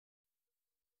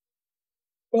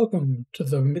Welcome to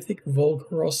the Mythic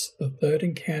Volcoross, the third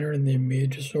encounter in the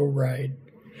Emergency Raid.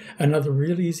 Another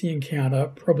real easy encounter,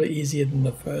 probably easier than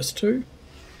the first two.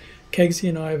 Kegsy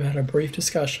and I have had a brief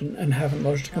discussion and haven't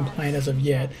lodged a complaint as of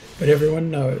yet, but everyone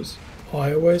knows.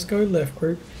 I always go left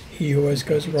group, he always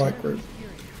goes right group.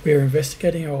 We are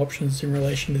investigating our options in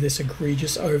relation to this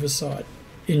egregious oversight.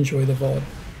 Enjoy the VOD.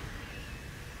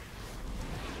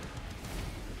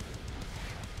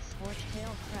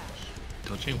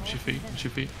 Dodging, watch your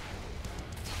feet.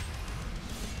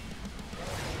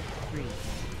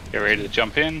 Get ready to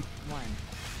jump in.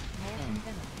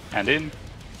 And in.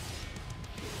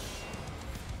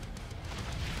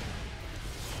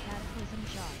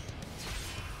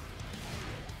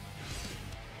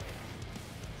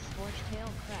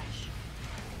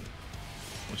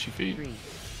 Watch your feet. 3,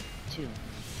 2,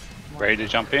 1. Ready to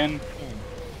jump in.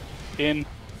 In.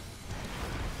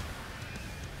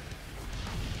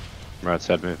 Right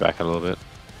side, move back a little bit.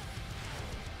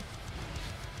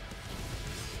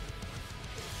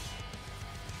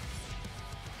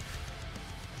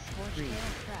 Three,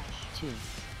 2,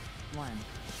 1.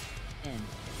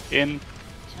 In.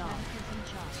 Chop.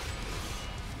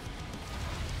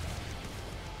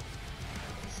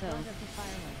 So.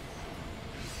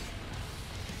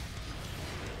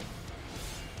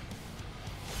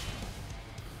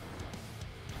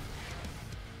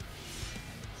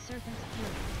 Serpent's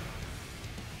Fury.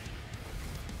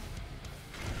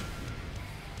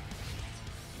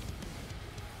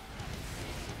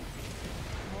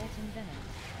 Molten Venom.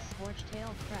 Scorched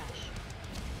Tail Crash.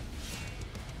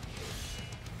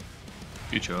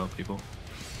 Good job, people.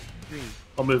 3,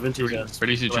 I'll move into you guys.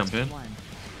 Ready to jump in. 1.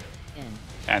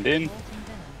 And in. Molten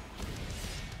Venom.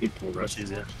 Equal rush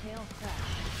easier. Scorched Tail Crash.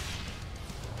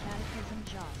 Cataclysm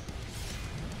Jaws.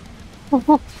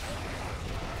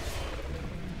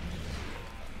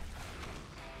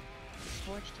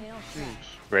 Scorched Tail Crash.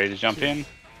 Ready to jump in.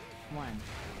 1.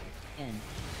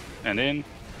 And in.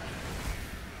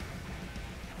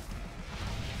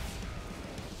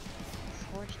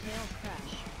 Scorched Tail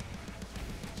Crash.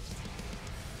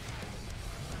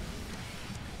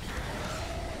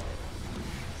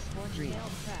 Scorched Tail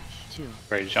Crash. 2,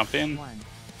 Ready to jump in. 1.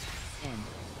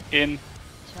 In.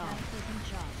 Cataclysm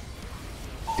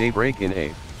Jaws. Daybreak in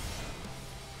 8.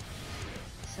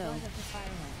 So. Of the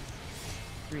Firelands.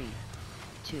 3,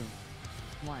 2,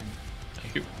 1.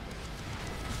 Thank you.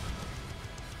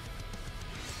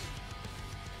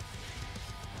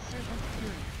 Serpent's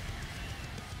Fury.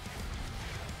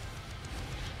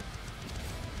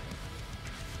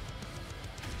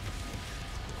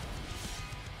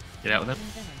 Get out with them.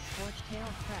 Molten Venom. Scorched Tail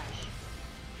Crash.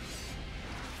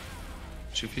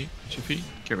 Watch your feet.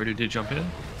 Get ready to jump in. 3,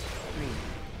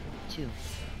 2,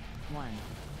 1.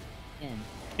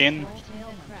 In. Scorched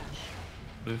Tail Crash.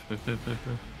 Move.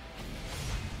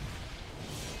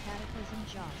 Cataclysm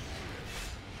Jaws.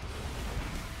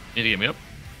 Need to get me up.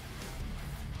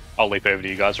 I'll leap over to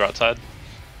you guys right side.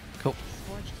 Cool.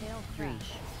 Scorched Tail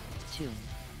Crash. 2,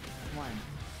 1.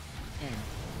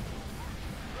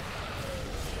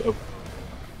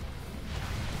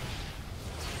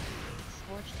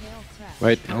 Scorched Tail Crash.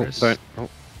 Wait, oh, Nice. don't. Oh.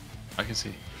 I can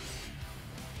see.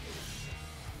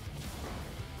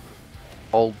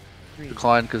 Hold 3,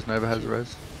 decline because Nova has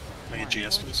res. Make a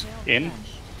GS please. In.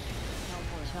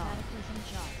 Cataclysm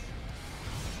Jaws.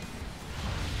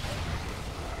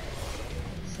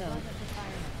 So. Of the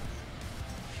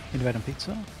Firelands. Inverted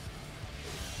pizza.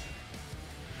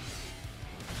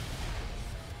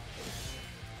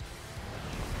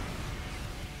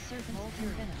 Serpent's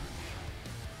Fury. Venom.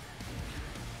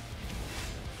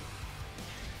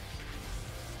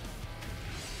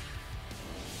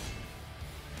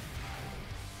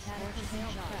 Cataclysm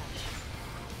Jaws.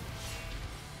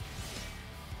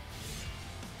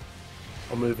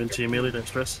 I'll move into you, Amelia, don't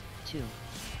stress. 2,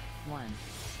 1.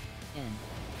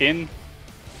 In.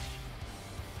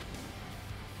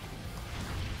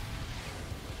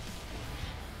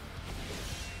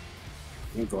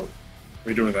 Oh god. What are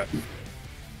you doing with that?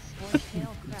 Scorched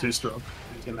Tail Crash. Too strong.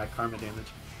 He's getting that karma damage.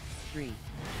 3,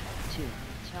 2,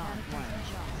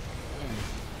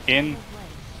 1. In.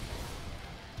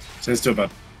 Stand still, bud.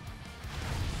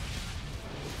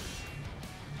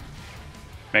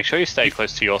 Make sure you stay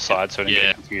close to your side so I don't Yeah.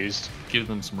 get confused. Give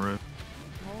them some room.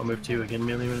 I'll move to you again,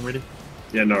 Amelia, when ready.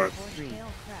 Yeah, no. 3,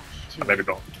 2, I better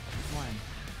go. 1.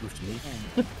 Move to me.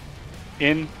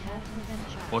 In.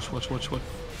 Watch.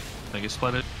 Don't get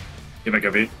splattered. Get back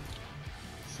over here.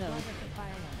 So.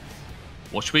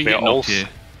 Watch me We're get knocked here.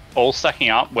 all stacking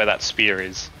up where that spear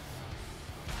is.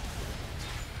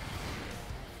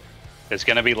 There's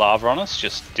going to be lava on us,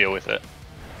 just deal with it.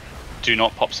 Do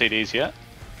not pop CDs yet.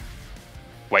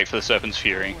 Wait for the Serpent's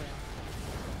Fury.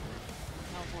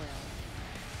 Hellboil.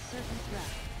 Serpent's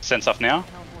Wrath. Sense off now.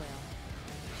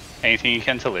 Hellboil. Anything you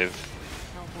can to live.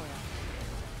 Hellboil.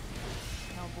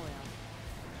 Hellboil.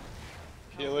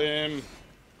 Kill him.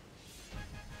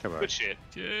 Come on. Good shit.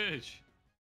 Huge.